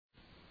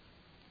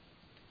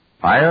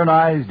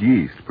Ironized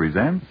Yeast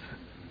presents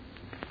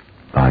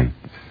Lights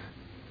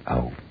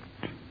Out,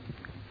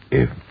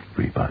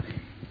 Everybody.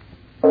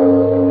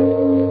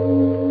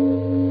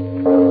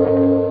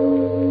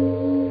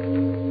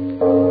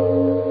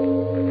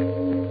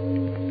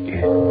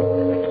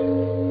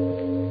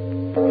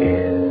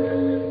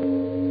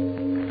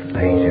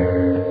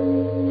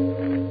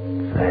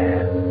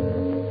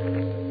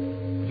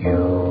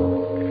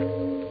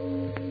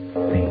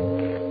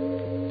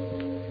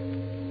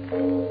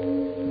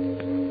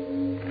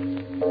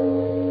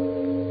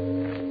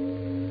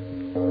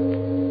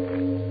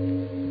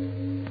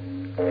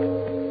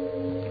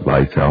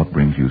 Lights Out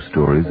brings you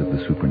stories of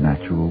the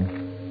supernatural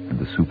and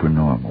the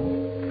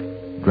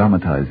supernormal,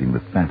 dramatizing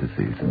the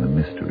fantasies and the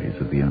mysteries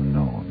of the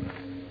unknown.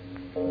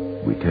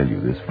 We tell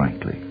you this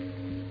frankly,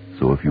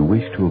 so if you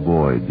wish to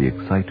avoid the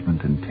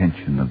excitement and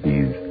tension of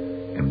these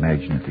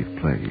imaginative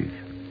plays,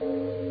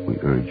 we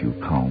urge you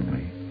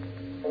calmly,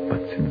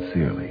 but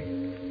sincerely,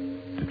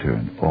 to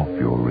turn off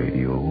your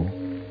radio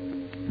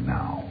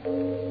now.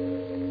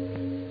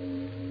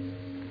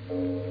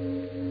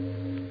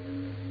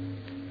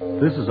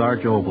 This is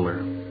Arch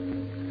Obler.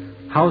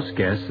 House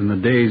guests in the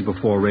days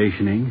before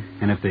rationing,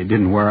 and if they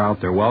didn't wear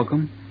out their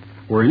welcome,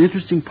 were an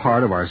interesting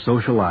part of our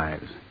social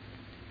lives.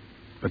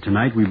 But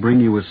tonight we bring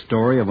you a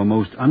story of a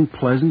most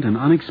unpleasant and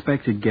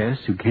unexpected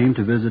guest who came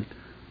to visit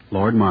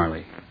Lord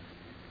Marley.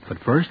 But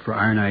first, for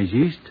Ironized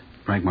Yeast,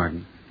 Frank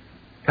Martin.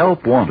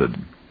 Help wanted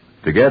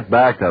to get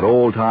back that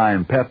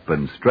old-time pep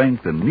and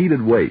strength and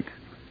needed weight.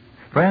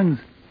 Friends,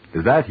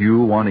 is that you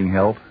wanting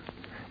help?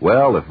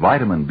 Well, if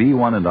vitamin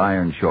B1 and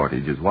iron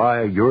shortage is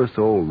why you're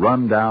so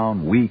run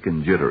down, weak,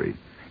 and jittery,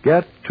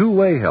 get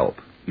two-way help.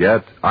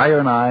 Get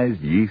Ironized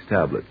Yeast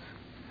tablets.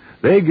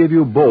 They give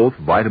you both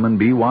vitamin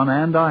B1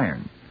 and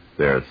iron.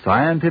 They're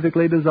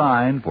scientifically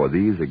designed for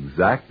these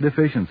exact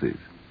deficiencies.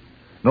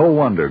 No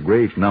wonder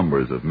great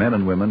numbers of men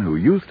and women who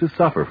used to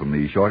suffer from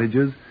these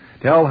shortages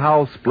tell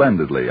how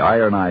splendidly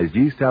Ironized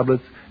Yeast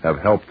tablets have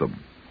helped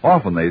them.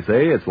 Often they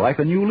say it's like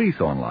a new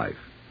lease on life.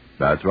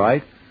 That's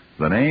right.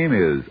 The name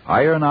is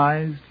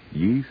Ironized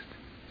Yeast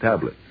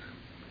Tablets.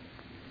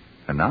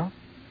 And now?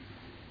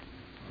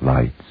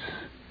 Lights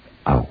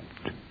Out,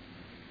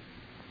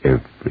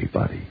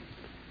 Everybody.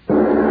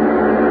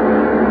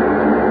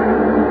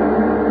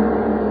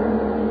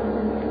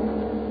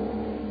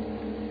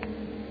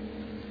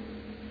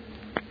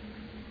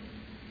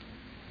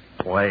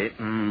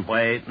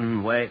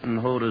 Waiting.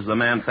 Who does the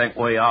man think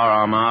we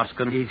are, I'm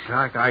asking? It's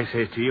like I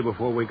said to you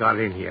before we got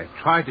in here.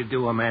 Try to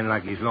do a man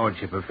like his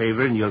lordship a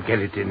favor and you'll get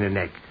it in the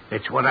neck.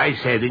 That's what I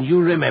said, and you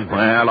remember.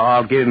 Well,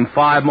 I'll give him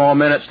 5 more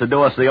minutes to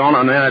do us the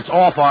honor, and then it's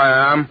off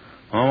I am.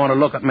 I want to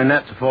look at my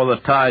nets before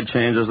the tide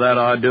changes, that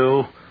I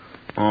do.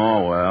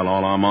 Oh, well,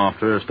 all I'm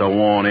after is to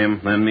warn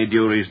him. Then me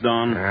duty's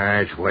done.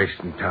 It's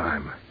wasting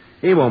time.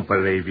 He won't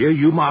believe you.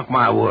 You mark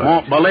my word.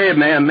 Won't believe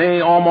me, and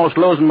me almost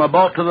losing my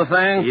boat to the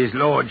thing? His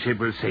lordship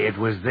will say it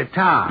was the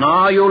tar.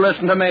 No, you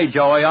listen to me,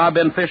 Joey. I've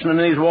been fishing in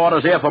these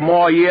waters here for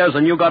more years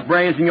than you got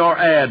brains in your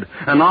head.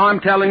 And I'm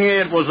telling you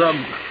it was a...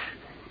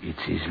 It's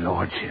his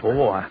lordship.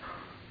 Boy,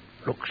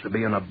 looks to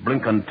be in a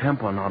blinking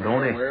temper now,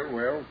 don't he?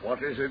 Well,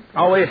 what is it?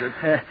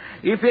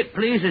 If it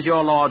pleases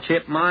your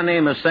lordship, my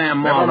name is Sam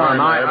Mulder,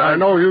 and I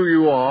know who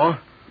you are.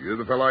 You're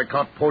the fellow I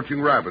caught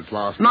poaching rabbits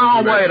last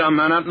night.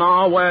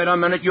 Now, wait a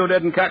minute. You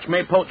didn't catch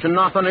me poaching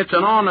nothing. It's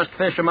an honest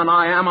fisherman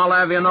I am, I'll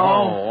have you know.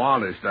 Oh,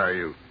 honest, are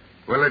you?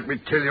 Well, let me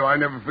tell you, I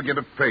never forget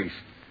a face.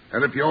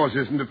 And if yours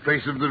isn't the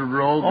face of the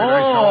rogue that I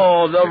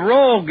saw... Oh, the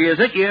rogue, is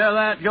it? Yeah,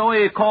 that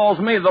Joey calls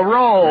me the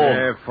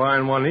rogue.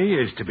 Fine one he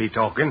is to be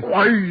talking.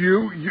 Why,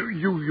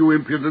 you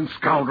impudent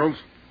scoundrels.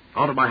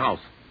 Out of my house.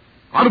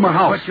 Out of my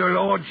house. But, your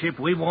lordship,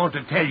 we want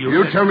to tell you...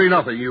 You tell me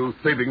nothing, you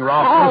thieving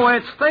rascals. Oh,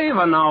 it's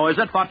thieving now, is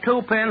it? For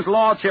 2 pins,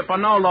 lordship or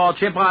no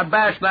lordship, I'd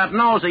bash that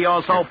nose of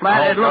yours so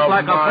flat it'd look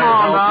like a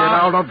pond. Get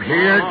out of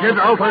here. Get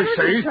out, I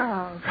say.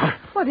 Charles,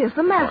 what is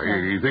the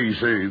matter?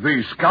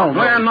 These scoundrels.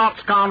 We're not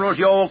scoundrels,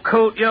 you old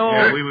coot, you.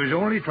 Yeah, we was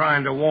only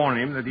trying to warn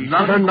him that he's...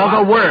 Not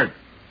another word.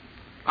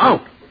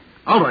 Out.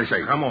 Out, I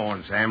say. Come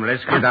on, Sam.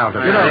 Let's get out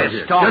of here.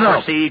 This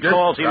talker, he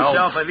calls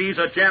himself. If he's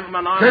a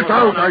gentleman, I'm Get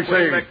out, I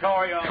say.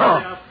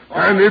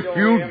 And if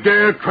you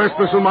dare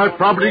trespass on my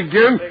property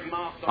again,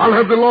 I'll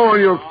have the law on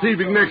your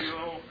thieving necks.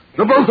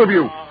 The both of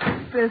you.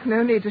 There's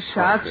no need to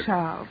shout,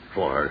 Charles.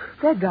 Boy.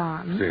 They're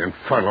gone. The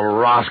infernal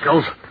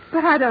rascals.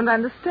 But I don't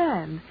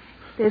understand.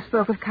 They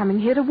spoke of coming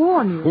here to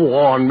warn you.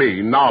 Warn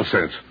me?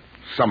 Nonsense.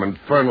 Some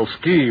infernal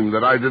scheme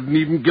that I didn't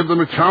even give them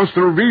a chance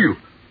to reveal.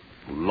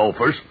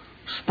 Loafers.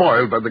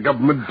 Spoiled by the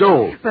government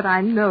dole. But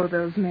I know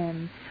those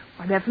men.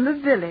 Why, they're from the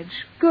village.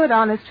 Good,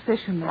 honest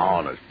fishermen.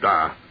 Honest,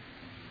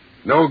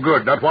 no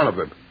good, not one of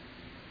them.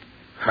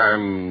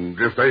 And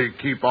if they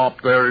keep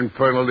up their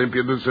infernal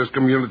impudence, this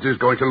community is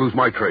going to lose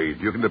my trade.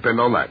 You can depend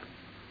on that.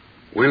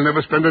 We'll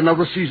never spend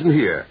another season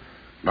here.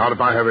 Not if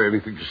I have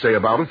anything to say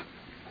about it.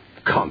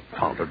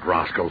 Confounded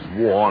rascals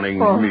warning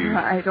me.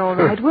 All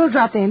right. We'll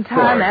drop the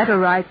entire matter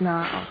right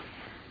now.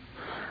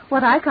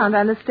 What I can't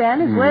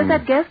understand is where's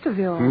that guest of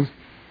yours?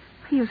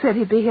 You said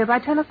he'd be here by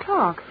 10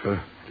 o'clock.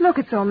 Look,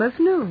 it's almost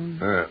noon.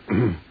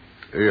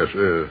 Yes,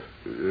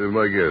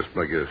 my guess.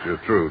 Yeah,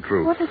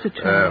 true. What is it,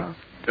 Charles?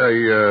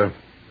 Didn't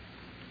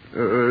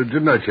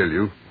I tell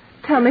you?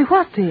 Tell me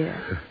what,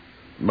 dear?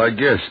 My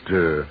guest,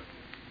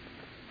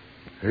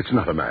 it's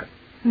not a man.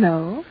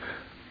 No.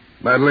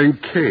 Madeline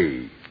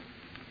Kay.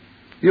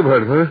 You've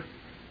heard of her?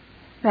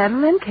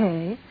 Madeline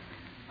Kay?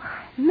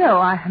 No,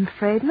 I'm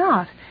afraid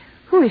not.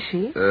 Who is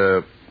she?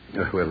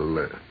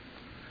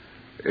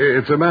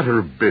 It's a matter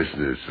of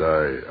business.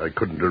 I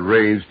couldn't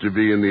arrange to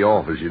be in the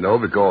office,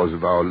 because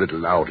of our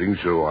little outing,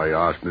 so I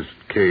asked Miss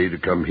Kay to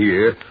come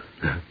here.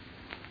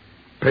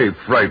 Pay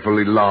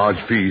frightfully large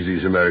fees,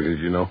 these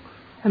Americans,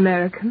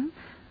 American?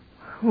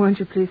 Won't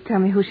you please tell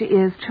me who she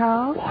is,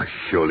 Charles? Why,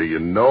 surely you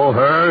know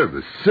her,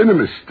 the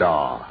cinema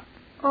star.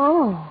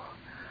 Oh,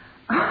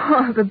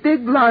 the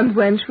big blonde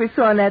wench we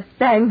saw in that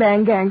Bang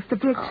Bang Gangster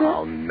picture.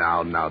 Oh,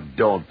 now,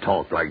 don't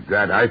talk like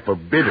that. I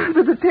forbid it.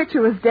 But the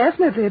picture was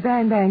definitely a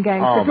Bang Bang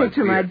Gangster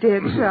picture, my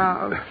dear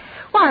Charles.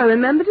 Why, I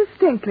remember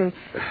distinctly.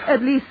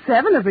 At least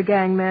 7 of the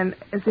gangmen,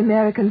 as the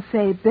Americans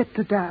say, bit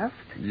the dust.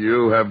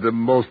 You have the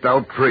most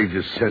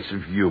outrageous sense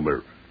of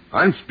humor.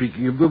 I'm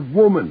speaking of the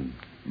woman,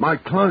 my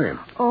client.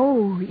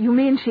 Oh, you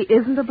mean she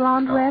isn't a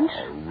blonde wench?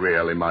 Oh,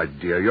 really, my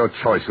dear. Your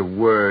choice of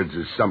words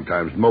is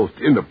sometimes most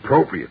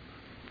inappropriate.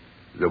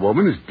 The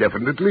woman is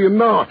definitely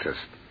an artist.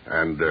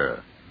 And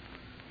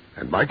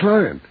my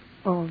client.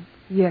 Oh,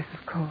 yes,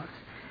 of course.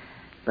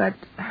 But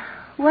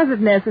was it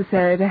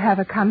necessary to have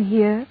her come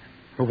here?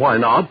 Why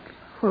not?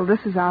 Well,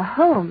 this is our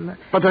home.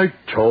 But I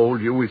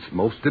told you it's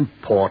most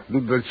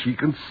important that she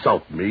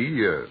consult me,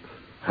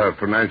 her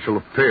financial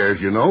affairs,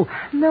 No,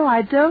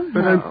 I don't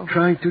know. But I'm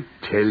trying to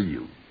tell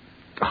you.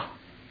 Oh,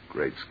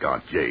 great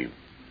Scott, Jane.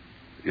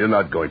 You're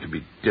not going to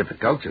be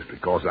difficult just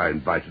because I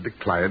invited a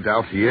client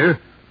out here.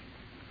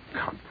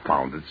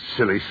 Confounded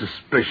silly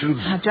suspicions.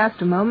 Now,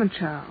 just a moment,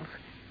 Charles.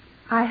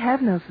 I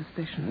have no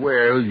suspicions.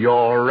 Well,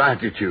 your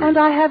attitude. And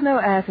I have no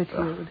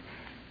attitude.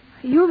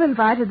 You've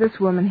invited this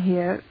woman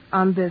here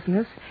on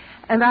business,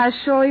 and I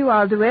assure you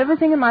I'll do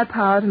everything in my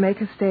power to make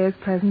her stay as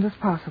pleasant as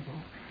possible.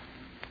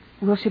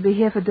 Will she be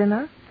here for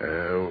dinner?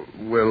 To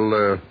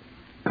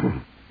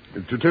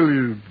tell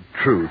you the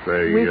truth,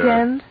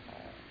 Weekend?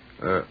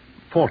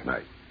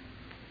 Fortnight.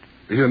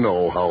 You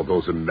know how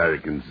those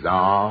Americans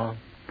are.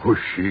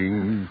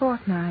 Pushing.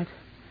 Fortnight.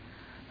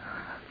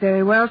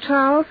 Very well,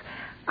 Charles.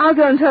 I'll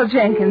go and tell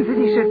Jenkins that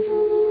he should...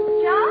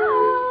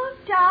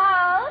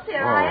 Charles,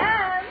 here I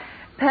am.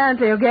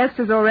 Apparently your guest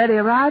has already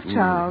arrived,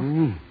 Charles.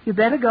 Mm-hmm. You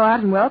better go out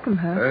and welcome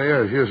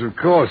her. Yes, of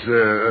course.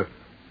 You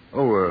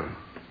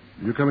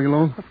coming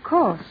along? Of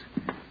course.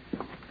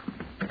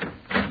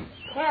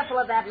 Careful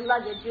of that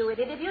luggage, you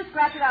idiot. If you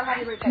scratch it, I'll have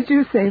you repaired. Did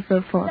you say for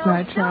a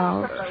fortnight,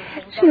 Charles?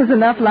 She has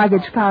enough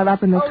luggage piled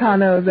up in the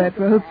tonneau of that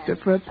roadster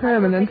for a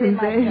permanent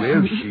invasion.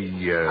 Well, she,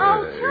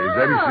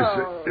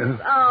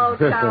 Oh,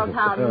 Charles,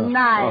 how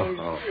nice.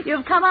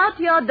 You've come out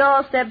to your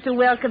doorstep to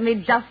welcome me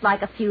just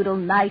like a feudal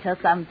knight or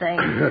something.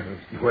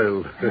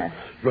 Well,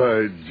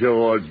 by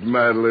George,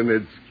 Madeline,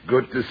 it's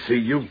good to see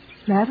you.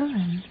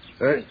 Madeline?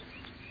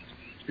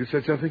 You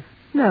said something?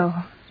 No.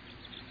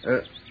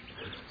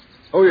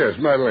 Oh, yes,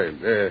 Madeline.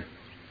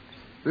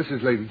 This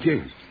is Lady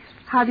Jane.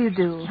 How do you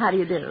do? How do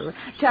you do?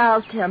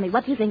 Charles, tell me,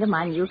 what do you think of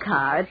my new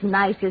car? It's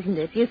nice, isn't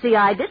it? You see,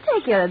 I did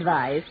take your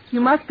advice.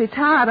 You must be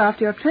tired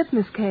after your trip,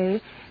 Miss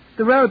Kay.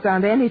 The roads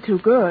aren't any too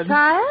good.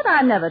 Tired?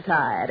 I'm never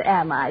tired,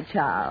 am I,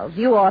 Charles?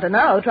 You ought to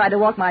know. Tried to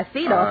walk my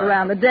feet off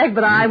around the deck,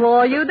 but I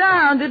wore you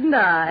down, didn't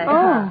I?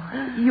 Oh,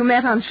 you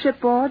met on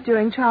shipboard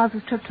during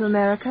Charles's trip to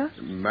America?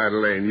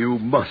 Madeline, you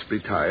must be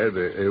tired.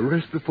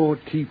 Rest before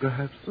tea,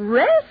 perhaps?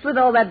 Rest with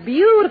all that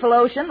beautiful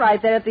ocean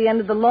right there at the end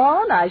of the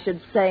lawn? I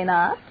should say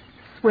not.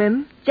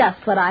 Swim?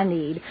 Just what I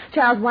need.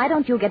 Charles, why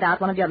don't you get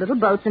out one of your little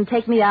boats and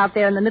take me out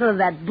there in the middle of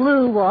that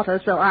blue water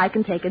so I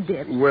can take a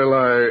dip? Well,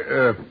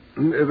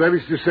 that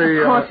is to say...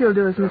 Of course you'll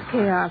do as Miss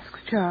Kay asks,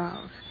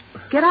 Charles.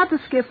 Get out the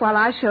skiff while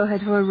I show her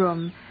to her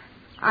room.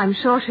 I'm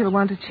sure she'll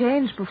want to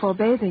change before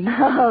bathing.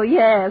 Oh,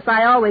 yes.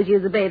 I always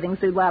use a bathing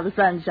suit while the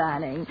sun's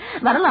shining.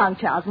 Run along,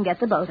 Charles, and get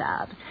the boat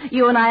out.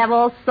 You and I have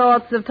all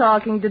sorts of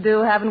talking to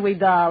do, haven't we,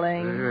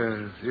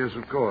 darling? Yes,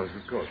 of course.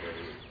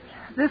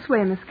 This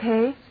way, Miss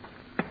Kay.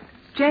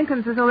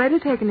 Jenkins has already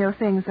taken your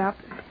things up.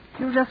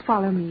 You'll just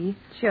follow me.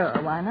 Sure,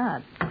 why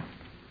not?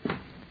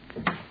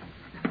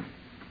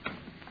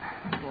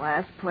 The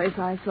last place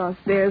I saw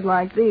stairs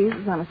like these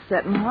was on a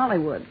set in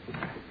Hollywood.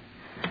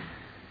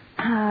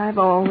 I've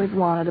always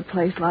wanted a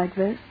place like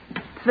this.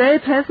 It's very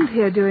pleasant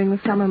here during the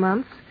summer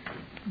months.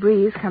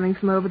 Breeze coming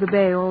from over the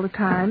bay all the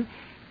time.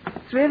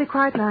 It's really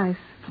quite nice.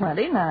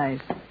 Plenty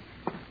nice.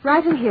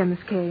 Right in here, Miss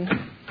Kay.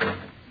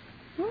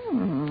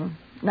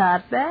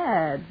 Not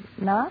bad.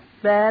 Not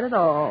bad at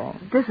all.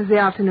 This is the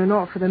afternoon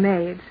off for the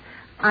maids.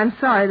 I'm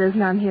sorry there's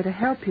none here to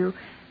help you.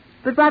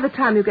 But by the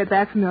time you get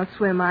back from your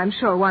swim, I'm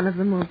sure one of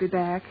them will be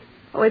back.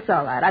 Oh, it's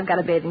all right. I've got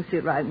a bathing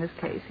suit right in this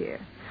case here.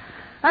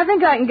 I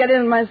think I can get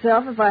in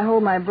myself if I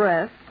hold my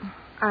breath.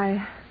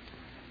 I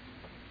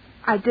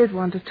did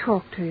want to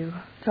talk to you.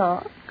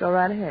 Talk. Go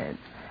right ahead.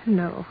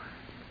 No.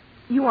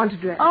 You want to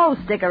dress? Oh,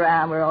 stick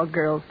around. We're all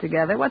girls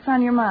together. What's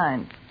on your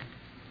mind?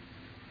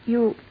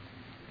 You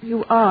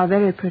are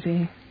very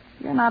pretty.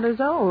 You're not as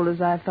old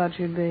as I thought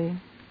you'd be.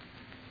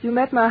 You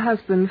met my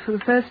husband for the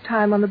first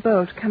time on the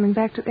boat coming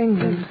back to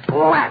England.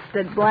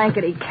 Blasted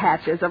blankety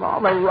catches of all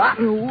the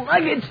rotten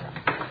luggage.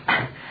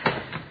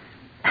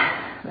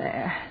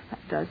 There. That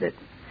does it.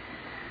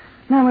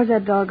 Now, where's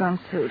that doggone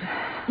suit?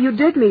 You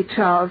did meet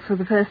Charles for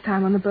the first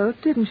time on the boat,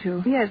 didn't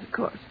you? Yes, of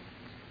course.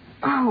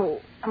 Oh,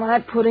 am I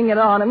putting it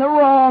on in the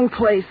wrong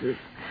places?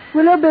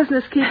 Will your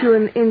business keep you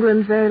in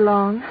England very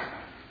long?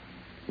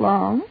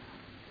 Long?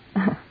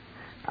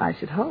 I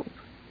should hope.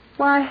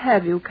 Why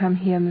have you come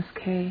here, Miss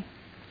Kay?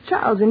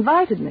 Charles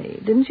invited me.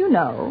 Didn't you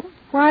know?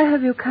 Why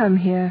have you come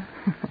here?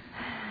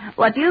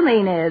 What you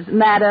mean is,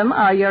 Madam,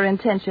 are your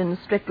intentions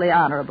strictly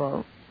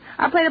honorable?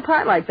 I played a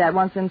part like that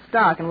once in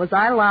stock, and was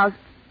I allowed...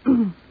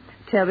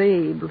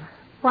 Terrible.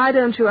 Why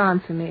don't you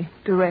answer me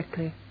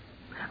directly?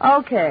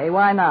 Okay,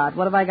 why not?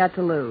 What have I got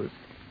to lose?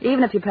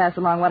 Even if you pass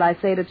along what I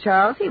say to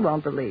Charles, he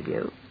won't believe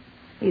you.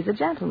 He's a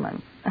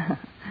gentleman.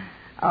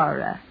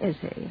 Or is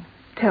he?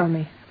 Tell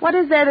me. What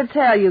is there to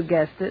tell? You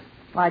guessed it.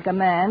 Like a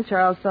man,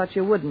 Charles thought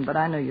you wouldn't, but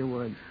I knew you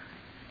would.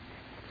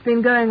 It's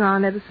been going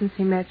on ever since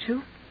he met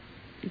you.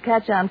 You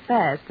catch on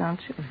fast, don't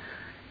you?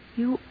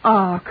 You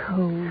are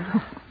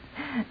cold.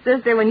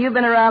 Sister, when you've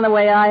been around the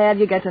way I have,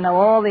 you get to know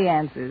all the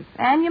answers.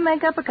 And you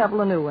make up a couple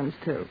of new ones,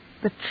 too.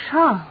 But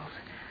Charles,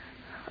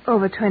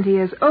 over 20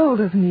 years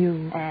older than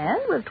you. And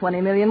with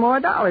 $20 million more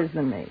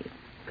than me.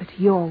 But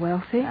you're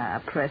wealthy.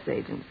 Press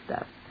agent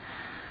stuff.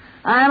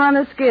 I'm on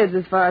the skids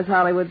as far as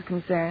Hollywood's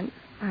concerned.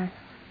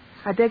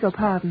 I beg your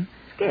pardon.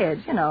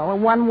 Skids, you know, a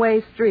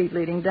one-way street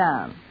leading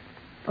down.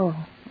 Oh.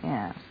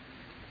 Yeah.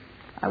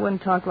 I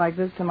wouldn't talk like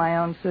this to my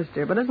own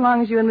sister, but as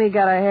long as you and me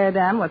got our hair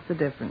down, what's the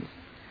difference?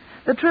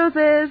 The truth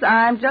is,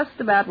 I'm just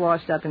about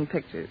washed up in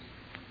pictures.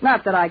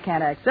 Not that I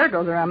can't act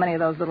circles around many of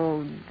those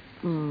little...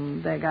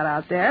 they got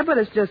out there, but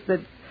it's just that,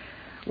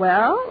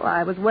 well,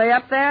 I was way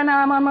up there,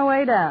 now I'm on my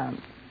way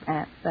down.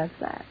 And that's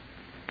that.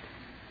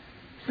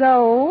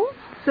 So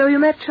you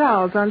met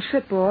Charles on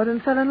shipboard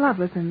and fell in love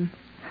with him.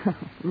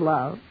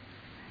 Love?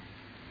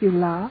 You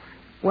laugh?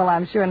 Well,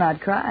 I'm sure not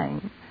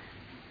crying.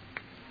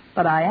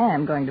 But I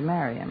am going to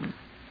marry him.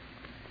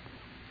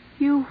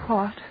 You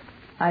what?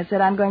 I said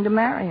I'm going to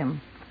marry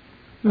him.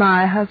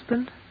 My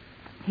husband?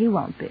 He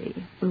won't be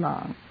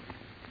long.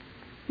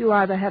 You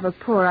either have a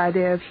poor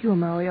idea of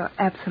humor or you're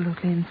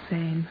absolutely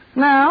insane.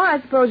 Now, I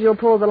suppose you'll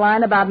pull the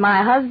line about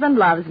my husband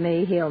loves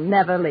me. He'll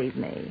never leave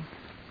me.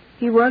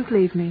 He won't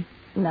leave me.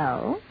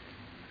 No.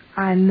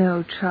 I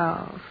know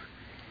Charles.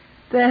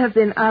 There have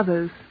been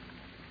others.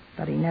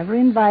 But he never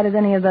invited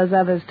any of those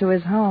others to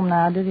his home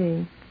now, did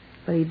he?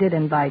 But he did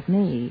invite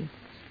me.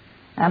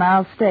 And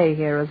I'll stay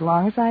here as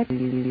long as I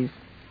please.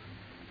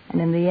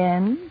 And in the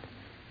end,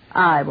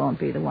 I won't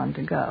be the one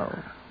to go.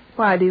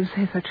 Why do you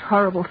say such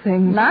horrible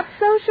things? Not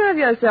so sure of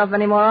yourself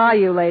anymore, are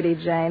you, Lady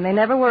Jane? They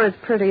never were as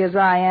pretty as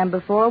I am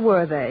before,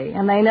 were they?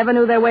 And they never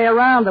knew their way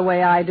around the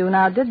way I do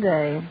now, did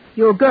they?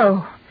 You'll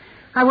go.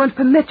 I won't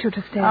permit you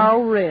to stay.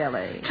 Oh,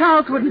 really?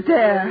 Charles wouldn't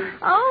dare.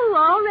 Oh,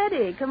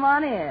 already. Come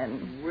on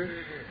in.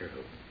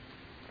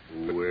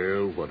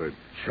 Well, what a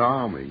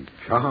charming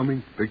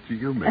picture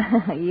you made.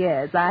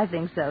 Yes, I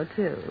think so,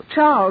 too.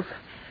 Charles,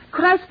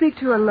 could I speak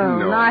to you alone?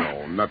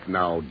 No, not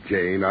now,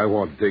 Jane. I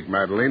want to take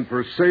Madeline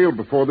for a sail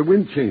before the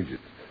wind changes.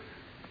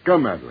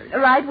 Come, Madeline.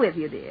 Right with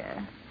you,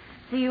 dear.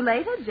 See you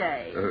later,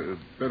 Jay.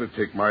 Better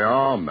take my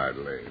arm,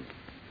 Madeline.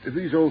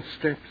 These old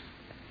steps,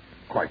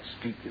 quite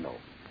steep, you know.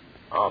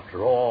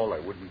 After all, I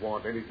wouldn't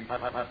want anything to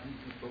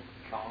so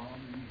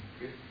charming.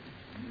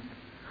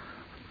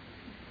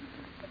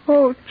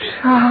 Oh,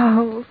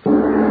 Charles.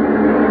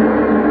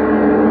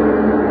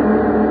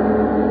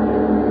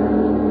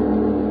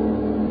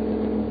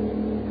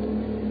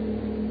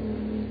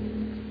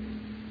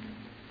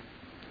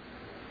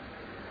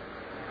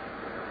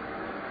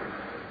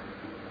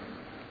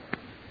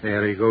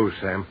 There he goes,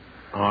 Sam.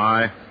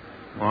 I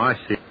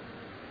see.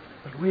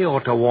 But we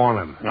ought to warn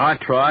him. I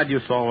tried. You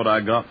saw what I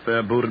got.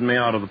 Fair booted me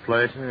out of the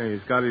place. Yeah,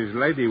 he's got his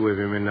lady with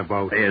him in the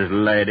boat. His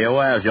lady.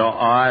 Where's your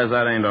eyes?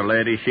 That ain't a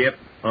ladyship.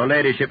 A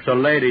ladyship's a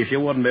lady. She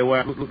wouldn't be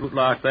wearing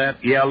like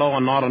that. Yellow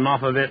and not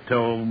enough of it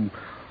to...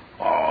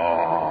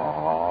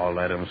 Oh,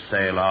 let him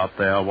sail out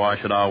there. Why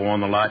should I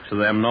warn the likes of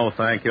them? No,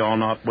 thank you. I'll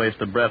not waste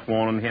a breath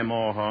warning him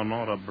or her.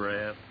 Not a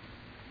breath.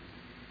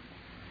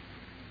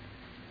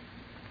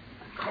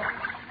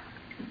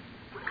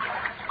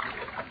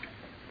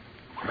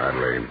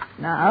 Madeline,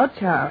 Now,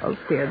 Charles,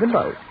 steer the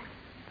boat.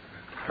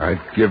 I'd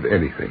give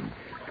anything.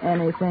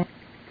 Anything?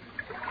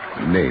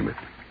 Name it.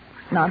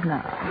 Not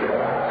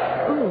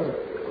now.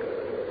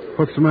 Ooh,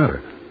 What's the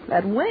matter?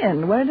 that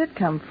wind, where did it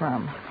come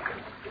from?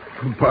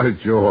 By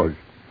George.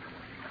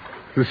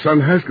 The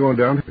sun has gone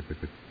down.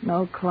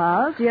 No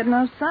clouds, yet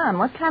no sun.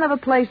 What kind of a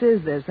place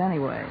is this,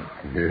 anyway?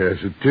 Yes,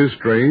 it is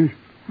strange.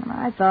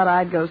 I thought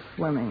I'd go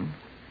swimming.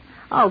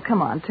 Oh,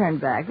 come on, turn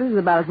back. This is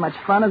about as much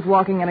fun as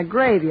walking in a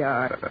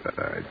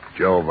graveyard.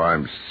 Jove,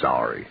 I'm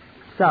sorry.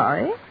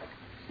 Sorry?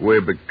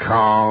 We're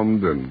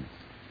becalmed, and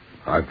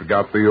I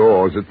forgot the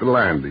oars at the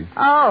landing.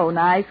 Oh,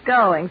 nice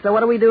going. So what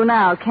do we do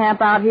now?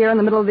 Camp out here in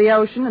the middle of the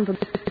ocean until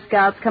the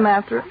scouts come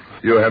after us?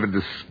 You have a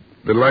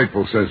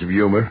delightful sense of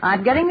humor.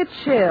 I'm getting a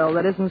chill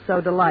that isn't so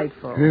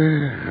delightful.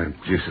 I'm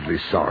deucedly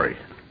sorry.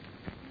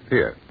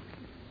 Here.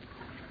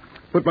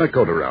 Put my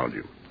coat around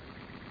you.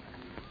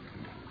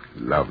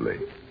 Lovely.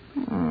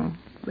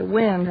 The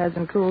wind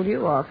hasn't cooled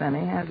you off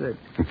any, has it?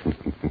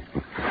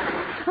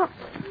 Oh,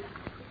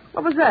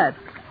 what was that?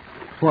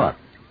 What?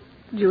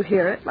 Did you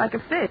hear it? Like a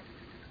fish.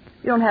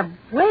 You don't have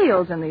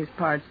whales in these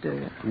parts,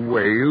 do you?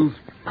 Whales?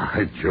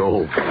 By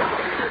Jove.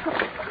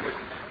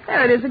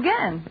 There it is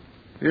again.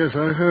 Yes,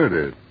 I heard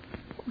it.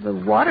 The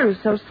water is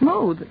so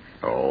smooth.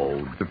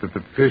 Oh,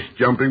 the fish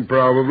jumping,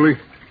 probably.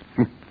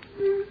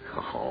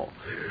 Oh,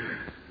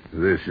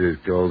 this is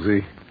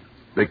cozy.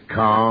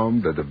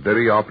 Becalmed at a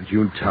very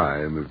opportune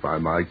time, if I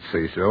might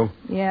say so.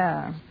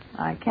 Yeah.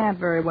 I can't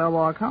very well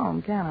walk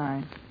home, can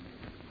I?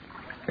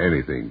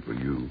 Anything for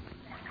you.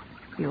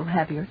 You'll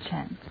have your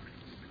chance.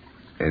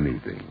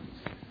 Anything.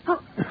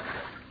 Oh.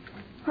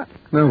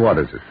 Now, what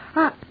is it?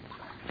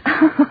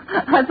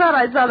 I thought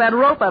I saw that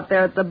rope up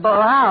there at the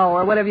bow,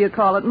 or whatever you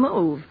call it,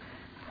 move.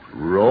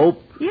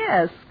 Rope?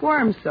 Yes,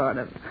 squirm, sort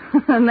of.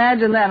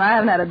 Imagine that. I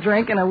haven't had a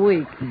drink in a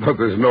week. But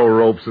there's no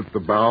ropes at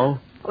the bow.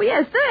 Oh,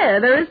 yes,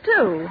 there is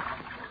too.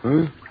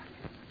 Huh?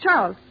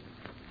 Charles.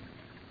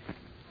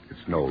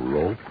 It's no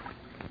rope.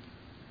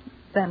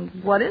 Then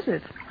what is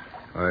it?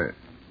 I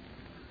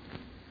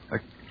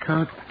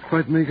can't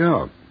quite make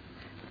out.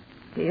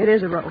 It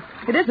is a rope.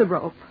 It is a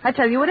rope. I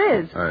tell you it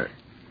is.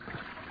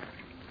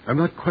 I'm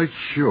not quite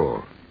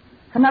sure.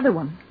 Another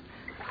one.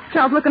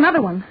 Charles, look,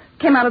 another one.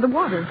 Came out of the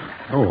water.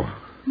 Oh.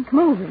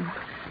 Moving.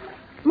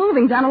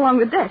 Moving down along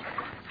the deck.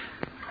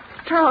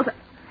 Charles,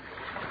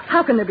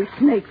 how can there be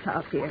snakes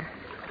out here?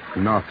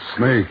 Not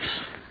snakes.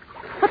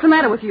 What's the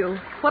matter with you?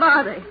 What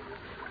are they?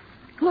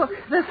 Look,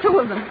 there's two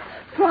of them.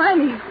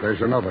 Slimy.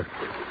 There's another.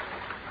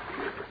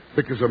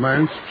 Thick as a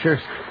man's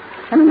chest.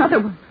 And another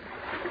one.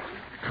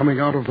 Coming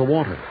out of the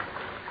water.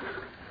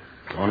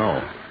 Oh, no.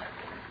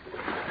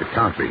 It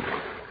can't be.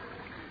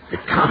 It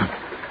can't.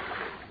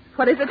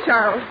 What is it,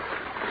 Charles?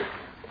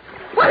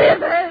 What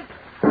is it?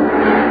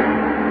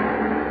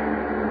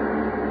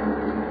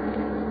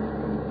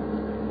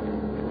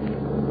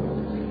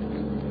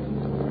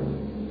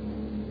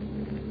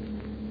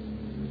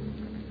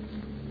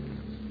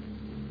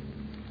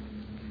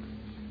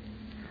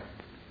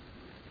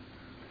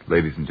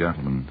 Ladies and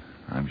gentlemen,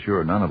 I'm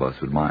sure none of us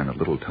would mind a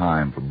little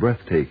time for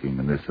breathtaking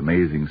in this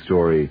amazing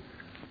story,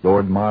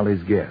 Lord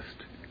Marley's Guest.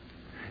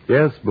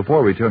 Yes,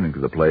 before returning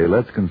to the play,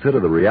 let's consider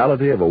the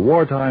reality of a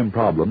wartime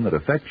problem that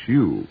affects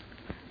you.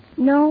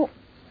 No,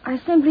 I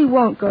simply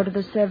won't go to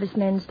the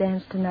servicemen's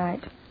dance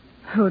tonight.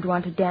 Who would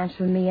want to dance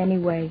with me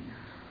anyway?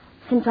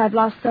 Since I've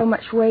lost so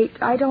much weight,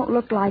 I don't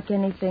look like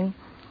anything.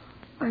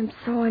 I'm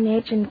so on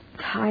edge and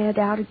tired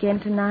out again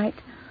tonight.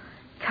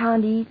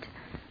 Can't eat.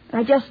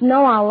 I just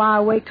know I'll lie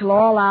awake till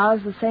all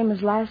hours, the same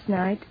as last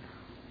night.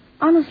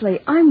 Honestly,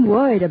 I'm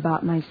worried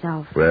about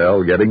myself.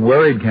 Well, getting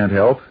worried can't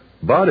help.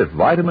 But if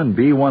vitamin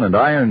B1 and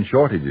iron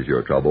shortage is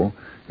your trouble,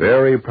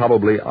 very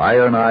probably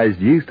ironized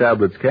yeast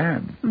tablets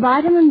can.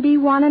 Vitamin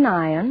B1 and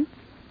iron?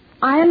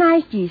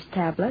 Ionized yeast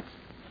tablets?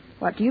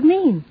 What do you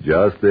mean?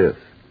 Just this.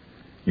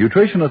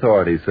 Nutrition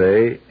authorities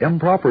say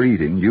improper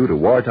eating due to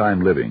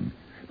wartime living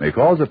may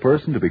cause a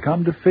person to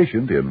become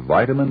deficient in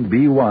vitamin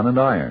B1 and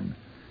iron,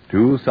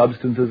 two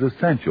substances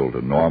essential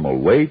to normal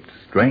weight,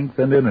 strength,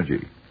 and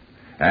energy.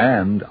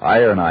 And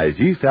ironized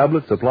yeast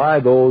tablets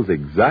supply those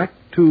exact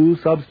two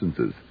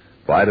substances,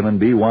 vitamin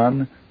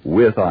B1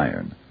 with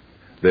iron.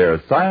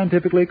 They're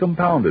scientifically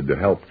compounded to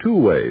help two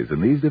ways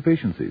in these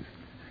deficiencies.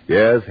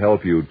 Yes,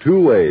 help you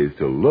two ways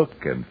to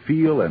look and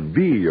feel and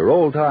be your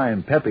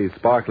old-time peppy,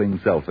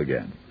 sparkling self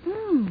again.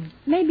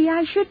 Maybe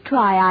I should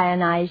try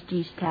ionized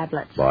yeast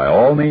tablets. By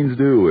all means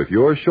do, if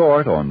you're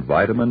short on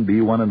vitamin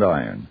B1 and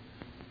iron.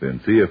 Then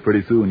see if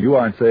pretty soon you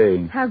aren't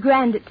saying, how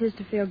grand it is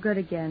to feel good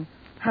again.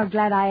 How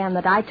glad I am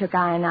that I took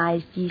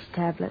ionized yeast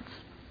tablets.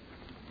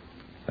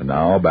 And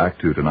now back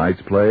to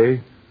tonight's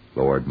play,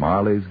 Lord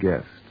Marley's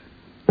Guest.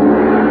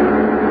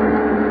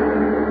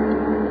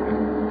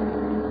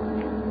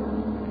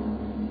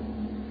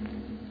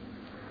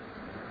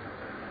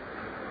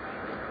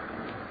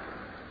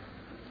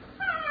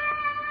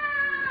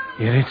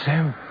 Hear it,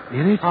 Sam?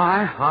 Hear it?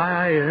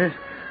 I hear it.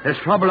 There's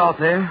trouble out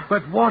there.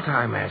 But what,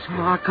 I'm asking?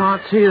 I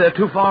can't see. They're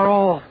too far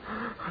off.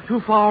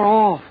 Too far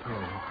off.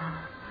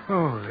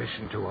 Oh,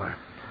 listen to her.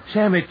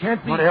 Sam, it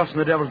can't be... What else in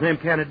the devil's name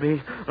can it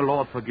be? The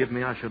Lord forgive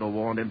me. I should have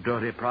warned him.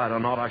 Dirty pride or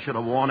not, I should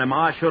have warned him.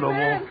 I should have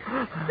warned...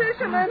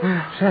 Fisherman.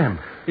 Sam,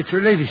 it's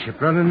her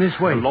ladyship running this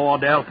way. The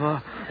Lord help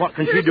her. What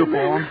can she do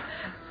for him?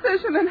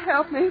 Fisherman,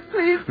 help me.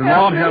 Please The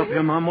Lord help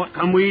you, Mum. What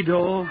can we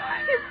do?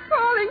 He's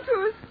calling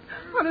to us.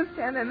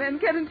 Understand, and then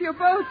get into your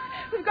boats.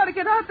 We've got to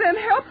get out there and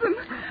help them.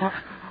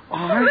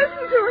 All right.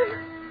 Listen to him.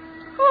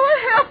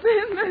 Oh, help me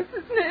in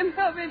mercy's name.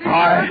 Help me. All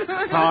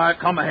right,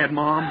 come ahead,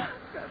 Mom.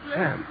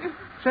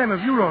 Sam,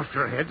 have you lost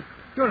your head?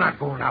 You're not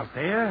going out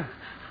there.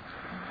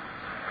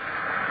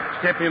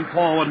 Step him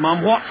forward,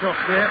 Mom. Watch your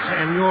step.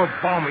 Sam, you're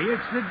balmy.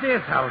 It's the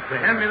death out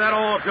there. Hand me that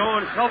oar, Joe,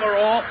 and shove her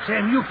off.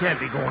 Sam, you can't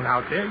be going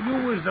out there.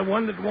 You was the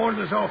one that warned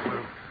us off.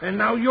 And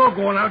now you're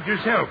going out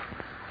yourself.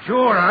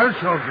 Sure, I'll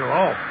shove you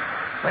off.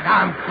 But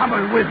I'm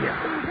coming with you.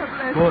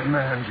 Good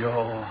man,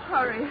 Joe.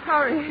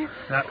 Hurry.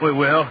 That we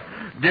will.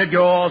 Dig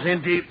your oars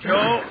in deep,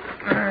 Joe.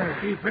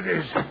 Deep it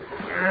is.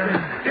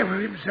 The devil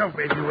himself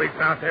may be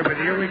waiting out there, but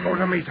here we go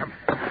to meet him.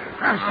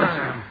 Faster,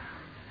 Sam.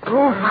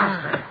 Go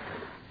faster.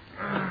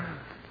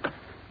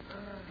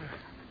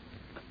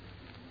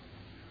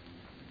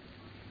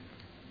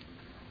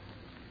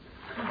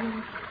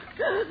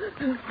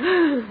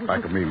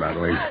 Back of me,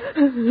 Madeline.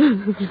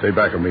 Stay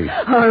back of me.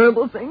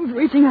 Horrible things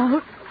reaching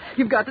out.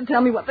 You've got to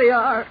tell me what they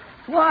are.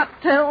 What?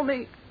 Tell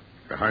me.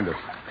 Behind us.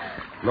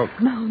 Look.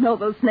 No,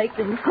 those snake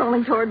things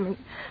crawling toward me.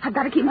 I've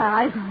got to keep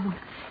my eyes on them.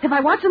 If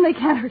I watch them, they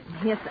can't hurt me.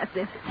 Yes, that's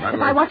it. Madeline.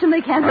 If I watch them,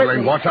 they can't hurt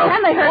me. Watch out.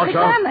 Can they hurt Watch me?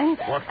 out. Can they?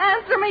 What?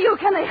 Answer me, you.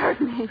 Can they hurt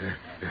me?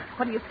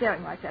 What are you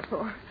staring like that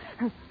for?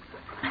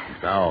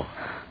 Now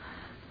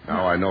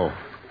I know.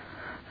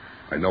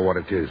 I know what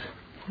it is.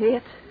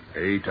 It?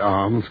 8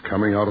 arms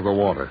coming out of the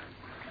water.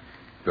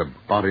 The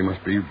body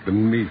must be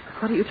beneath.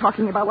 What are you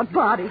talking about? What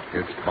body?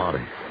 Its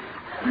body.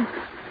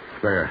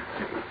 There.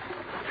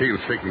 Keel's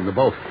shaking the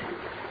boat.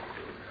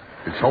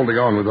 It's holding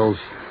on with those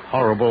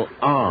horrible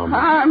arms.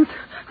 Arms?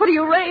 What are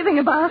you raving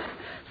about?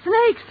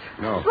 Snakes?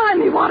 No.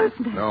 Slimy water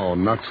snakes. No,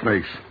 not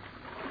snakes.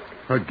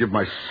 I'd give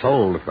my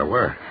soul if there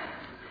were.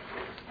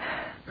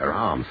 They're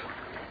arms.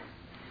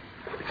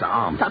 It's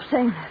arms. Stop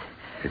saying that.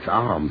 It's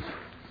arms.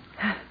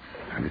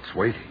 And it's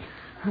waiting.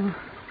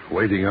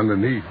 Waiting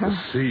underneath the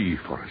sea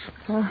for us.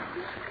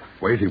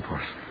 Waiting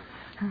for us.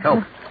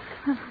 Help.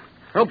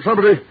 Help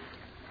somebody.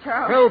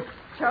 Charles. Help.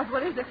 Charles,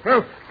 what is it?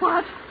 Help.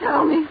 What?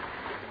 Tell me.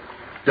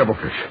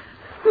 Devilfish.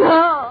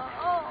 No.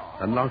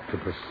 An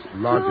octopus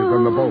larger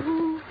than the boat.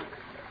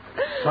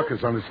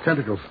 Suckers on its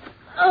tentacles.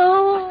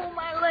 Oh,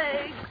 my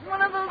leg.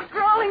 One of those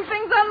crawling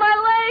things on my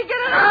leg. Get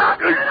it off.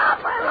 Get it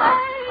off my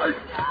leg.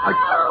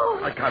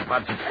 I can't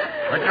budge it.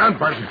 I can't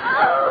budge it.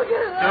 Oh,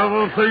 get it off.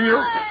 Devil thing,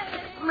 you.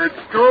 Let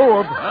go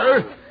of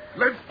her.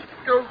 Let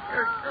go.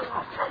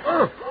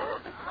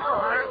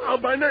 Oh,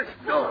 my neck.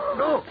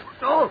 No.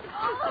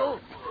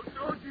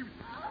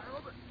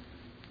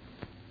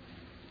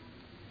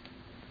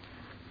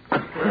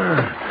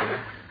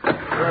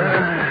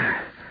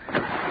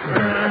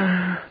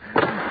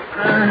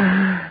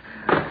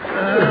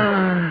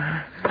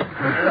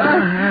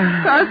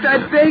 Faust, I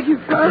beg you,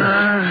 Faust.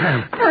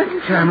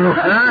 Sam, look.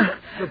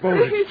 The boat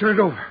is turned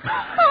over.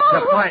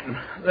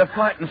 They're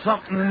fighting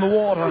something in the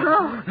water.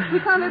 No, we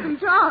can't let them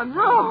drown.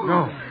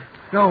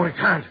 No, we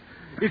can't.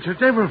 It's a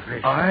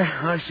devilfish.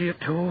 I see it,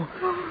 too.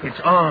 Its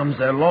arms,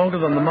 they're longer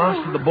than the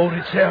mast of the boat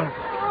itself.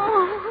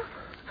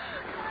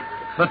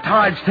 The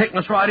tide's taking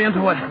us right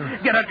into it.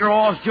 Get at your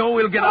oars, Joe.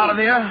 We'll get out of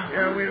there.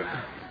 Yeah, we'll...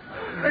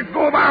 Let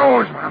go of my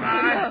oars, Mom.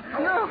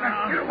 No,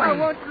 I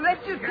won't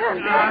let you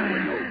turn back.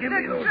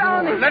 They're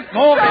drowning. Let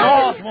go of the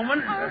oars,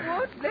 woman. I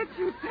won't let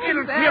you turn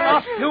It'll back. kill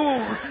us, too.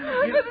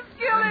 But it's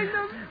killing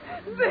them.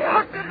 The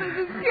octopus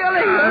is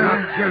killing I'm them.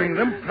 not killing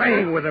them,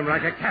 playing with them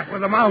like a cat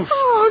with a mouse.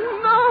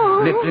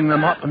 Oh, no. Lifting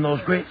them up in those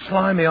great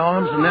slimy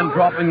arms and then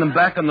dropping them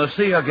back in the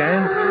sea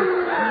again.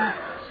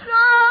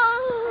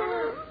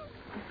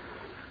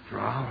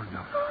 Drowned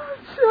them.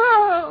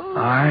 Charles.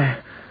 I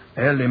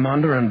held him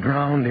under and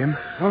drowned him.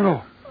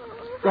 No.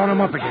 Brought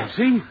him up again,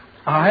 see?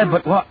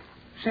 But what?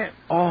 Sam.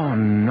 Oh,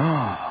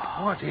 no.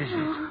 What is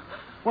it?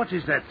 What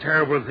is that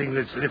terrible thing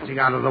that's lifting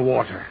out of the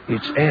water?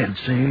 It's Ed,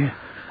 see?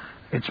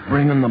 It's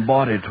bringing the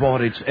body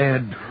toward its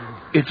Ed.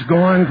 It's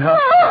going to...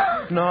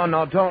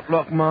 No, don't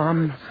look,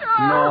 Mom.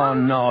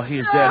 No,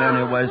 he's dead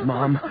anyways,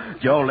 Mom.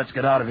 Joe, let's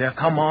get out of here.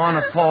 Come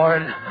on,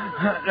 forward.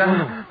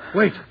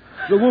 Wait.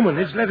 The woman.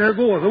 It's let her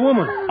go. The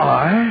woman.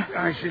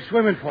 She's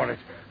swimming for it.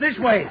 This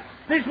way.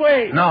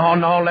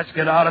 No, let's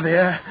get out of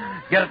here.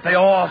 Get at the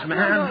oars,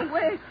 man. No,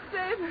 wait,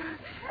 save her.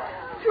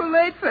 Too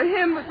late for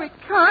him, but we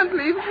can't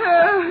leave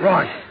her.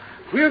 Right.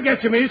 We'll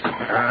get you, miss.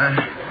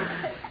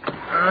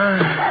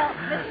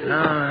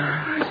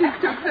 She's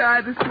too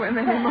tired to swim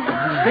anymore.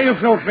 Stay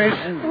afloat, miss.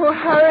 Oh,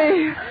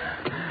 hurry.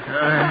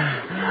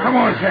 Come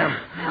on, Sam.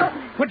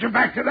 Put your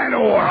back to that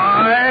oar.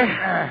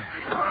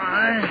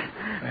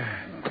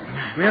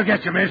 We'll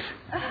get you, miss.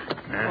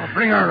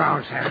 Bring her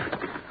around,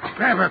 Sam.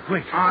 Grab her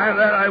quick.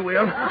 That I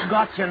will.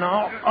 Got you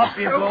now. Up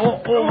you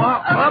go. Oh,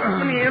 up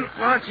and in.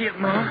 Watch it,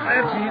 Mom.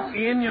 That's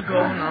it. In you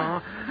go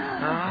now.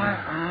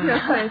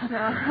 You're safe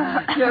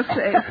now. You're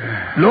safe.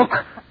 Look.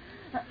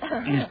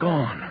 He's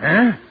gone.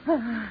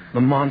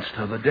 The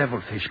monster, the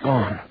devilfish,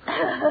 gone.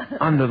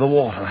 Under the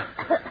water.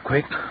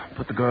 Quick,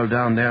 put the girl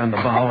down there in the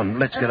bow and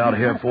let's get out of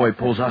here before he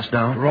pulls us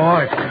down.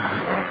 Right.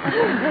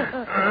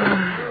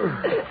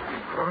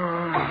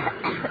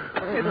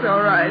 It's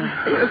all right.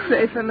 You're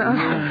safe enough.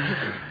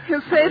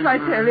 You're safe, I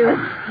tell you.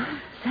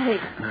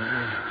 Safe.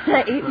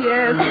 Safe.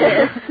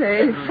 Yes,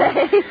 safe.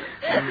 Safe. Safe.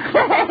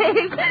 Stop it.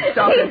 He's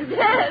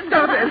dead.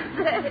 Stop it.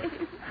 Safe.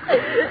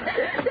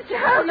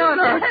 Charles No, is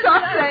dead.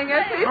 stop saying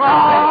it. Please.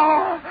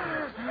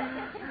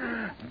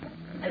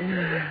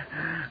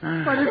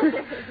 What is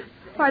it?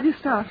 Why do you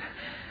stop?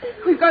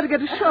 We've got to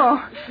get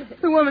ashore.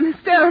 The woman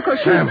hysterical.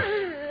 Sam,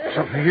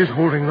 something is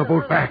holding the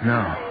boat back.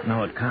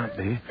 No, it can't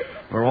be.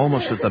 We're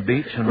almost at the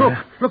beach and...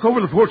 Look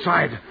over the port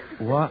side.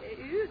 What?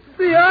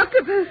 The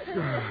octopus.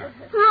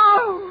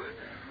 Row.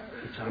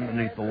 It's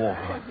underneath the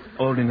water,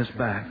 holding us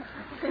back.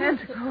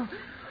 Tentacle.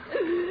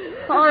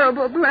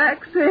 Horrible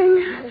black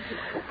thing.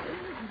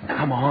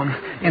 Come on,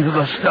 into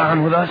the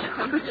stern with us.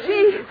 But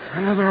she...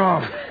 Another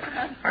off.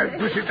 I'll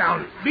push it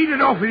down. Beat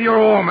it off with your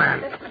oar,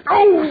 man.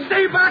 Oh,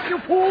 stay back, you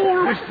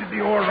fool. Twisted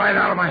the oar right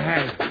out of my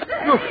hand.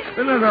 Look,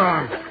 another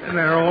arm. And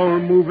they're all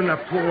moving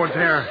up towards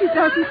her. She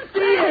doesn't see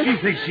it.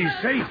 She thinks she's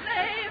safe.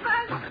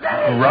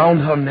 Around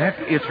her neck,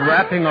 it's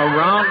wrapping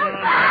around...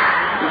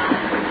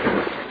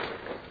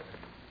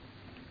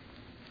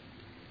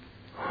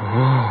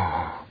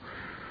 Oh.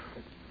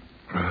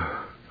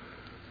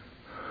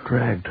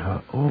 Dragged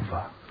her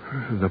over.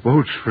 The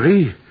boat's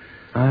free.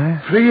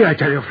 Aye? Free, I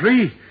tell you,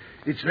 free.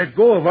 It's let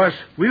go of us.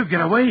 We'll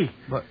get away.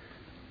 But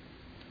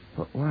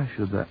why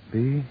should that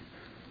be?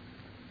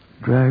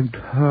 Dragged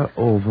her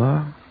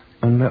over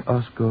and let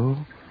us go?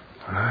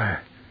 Aye,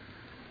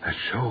 that's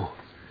so.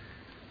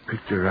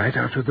 Picked her right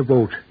out of the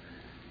boat.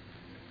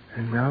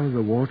 And now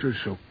the water's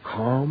so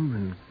calm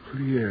and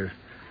clear.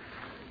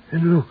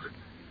 And look,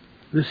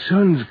 the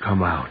sun's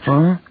come out.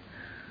 Huh?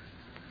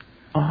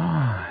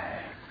 Aye.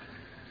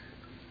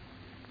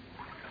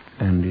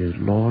 And his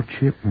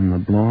lordship and the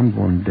blonde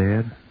one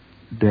dead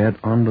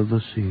under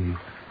the sea.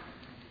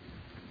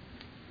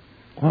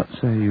 What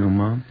say you,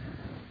 Mom?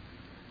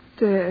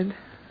 Dead.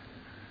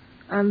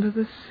 Under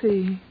the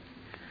sea.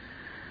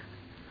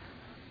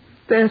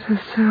 Better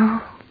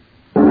so.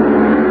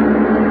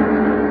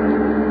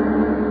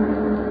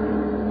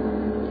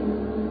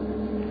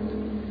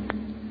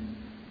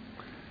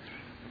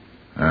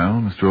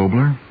 Well, Mr.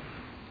 Obler,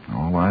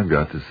 all I've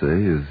got to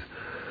say is...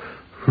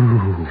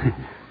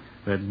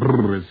 That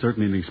brr is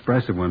certainly an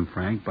expressive one,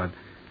 Frank, but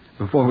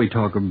before we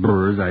talk of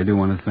brrs, I do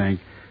want to thank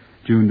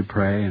June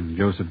Dupre and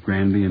Joseph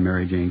Granby and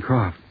Mary Jane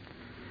Croft.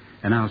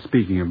 And now,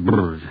 speaking of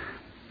brrs,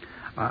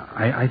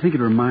 I think it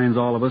reminds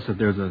all of us that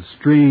there's a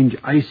strange,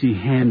 icy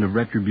hand of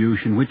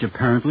retribution which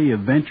apparently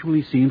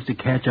eventually seems to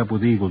catch up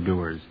with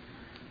evildoers.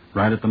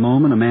 Right at the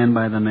moment, a man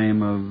by the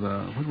name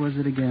of, what was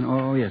it again?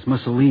 Oh, yes,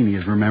 Mussolini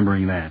is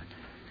remembering that.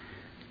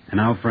 And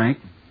now, Frank,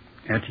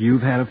 after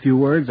you've had a few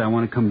words, I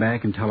want to come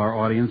back and tell our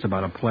audience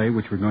about a play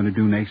which we're going to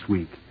do next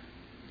week.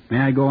 May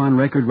I go on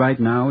record right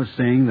now as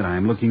saying that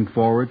I'm looking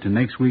forward to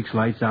next week's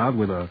Lights Out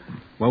with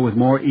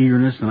more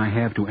eagerness than I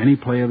have to any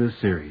play of this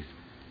series.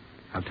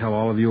 I'll tell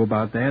all of you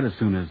about that as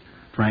soon as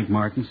Frank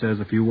Martin says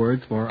a few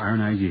words for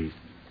Iron Eyes Yeast.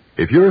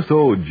 If you're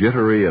so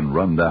jittery and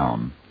run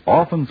down,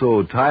 often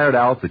so tired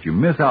out that you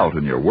miss out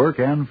on your work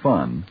and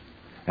fun,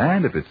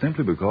 and if it's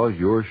simply because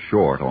you're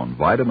short on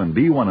vitamin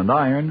B1 and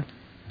iron,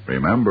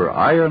 remember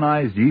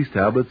ironized yeast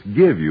tablets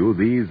give you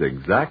these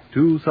exact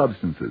two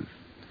substances.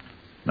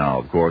 Now,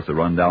 of course, a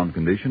run-down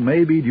condition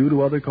may be due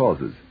to other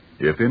causes.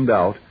 If in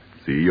doubt,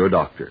 see your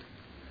doctor.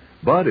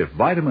 But if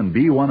vitamin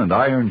B1 and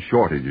iron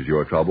shortage is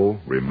your trouble,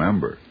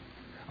 remember,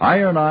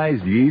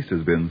 ironized yeast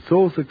has been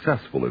so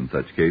successful in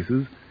such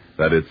cases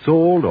that it's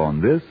sold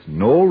on this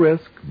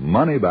no-risk,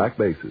 money-back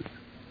basis.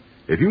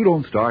 If you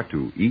don't start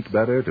to eat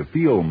better, to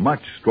feel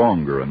much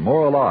stronger and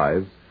more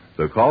alive,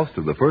 the cost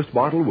of the first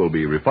bottle will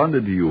be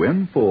refunded to you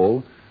in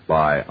full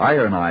by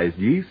ironized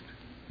yeast,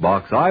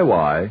 Box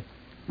IY,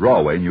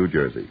 Rahway, New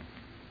Jersey.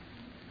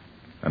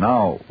 And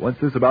now, what's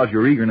this about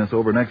your eagerness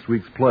over next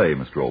week's play,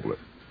 Mr. Obler?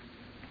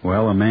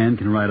 Well, a man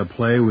can write a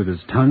play with his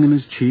tongue in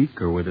his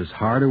cheek or with his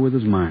heart or with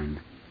his mind.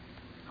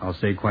 I'll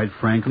say quite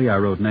frankly, I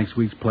wrote next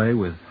week's play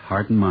with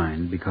heart and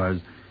mind because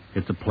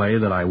it's a play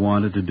that I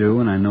wanted to do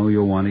and I know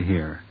you'll want to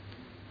hear.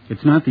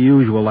 It's not the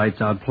usual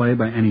lights-out play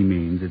by any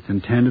means. It's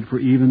intended for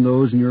even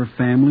those in your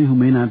family who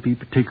may not be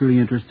particularly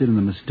interested in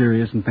the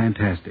mysterious and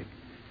fantastic.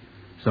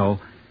 So,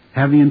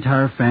 have the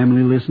entire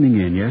family listening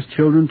in, yes,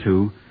 children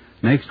too,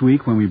 next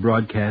week when we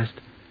broadcast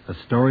A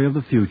Story of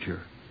the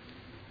Future.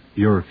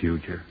 Your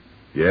future.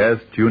 Yes,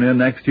 tune in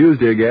next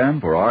Tuesday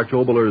again for Arch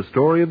Obler's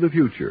Story of the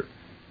Future.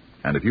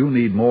 And if you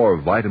need more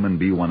vitamin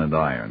B1 and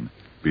iron,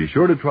 be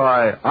sure to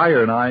try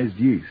ironized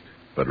yeast.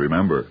 But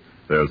remember,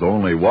 there's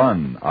only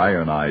one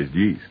ironized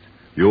yeast.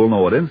 You'll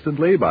know it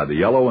instantly by the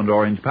yellow and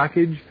orange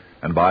package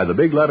and by the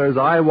big letters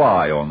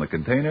IY on the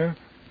container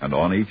and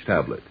on each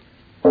tablet.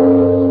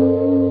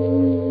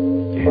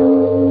 It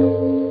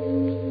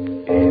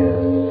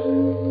is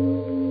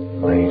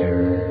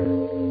later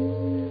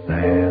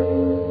than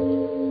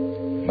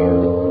you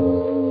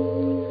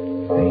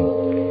think.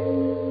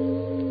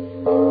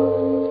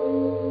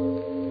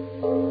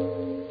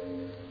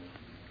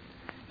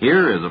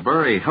 Here is a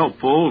very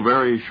helpful,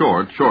 very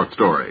short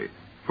story.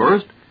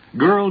 First,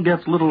 girl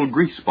gets little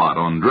grease spot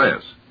on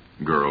dress.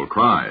 Girl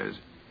cries.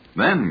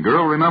 Then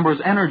girl remembers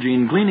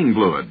Energine cleaning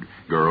fluid.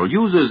 Girl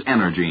uses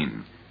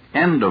Energine.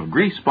 End of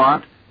grease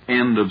spot,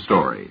 end of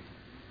story.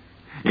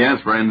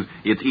 Yes, friends,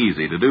 it's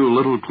easy to do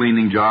little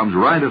cleaning jobs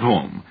right at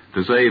home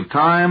to save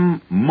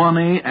time,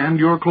 money, and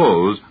your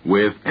clothes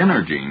with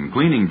Energine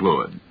cleaning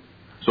fluid.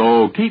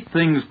 So keep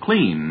things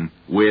clean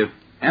with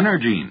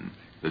Energine.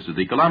 This is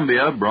the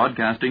Columbia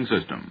Broadcasting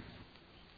System.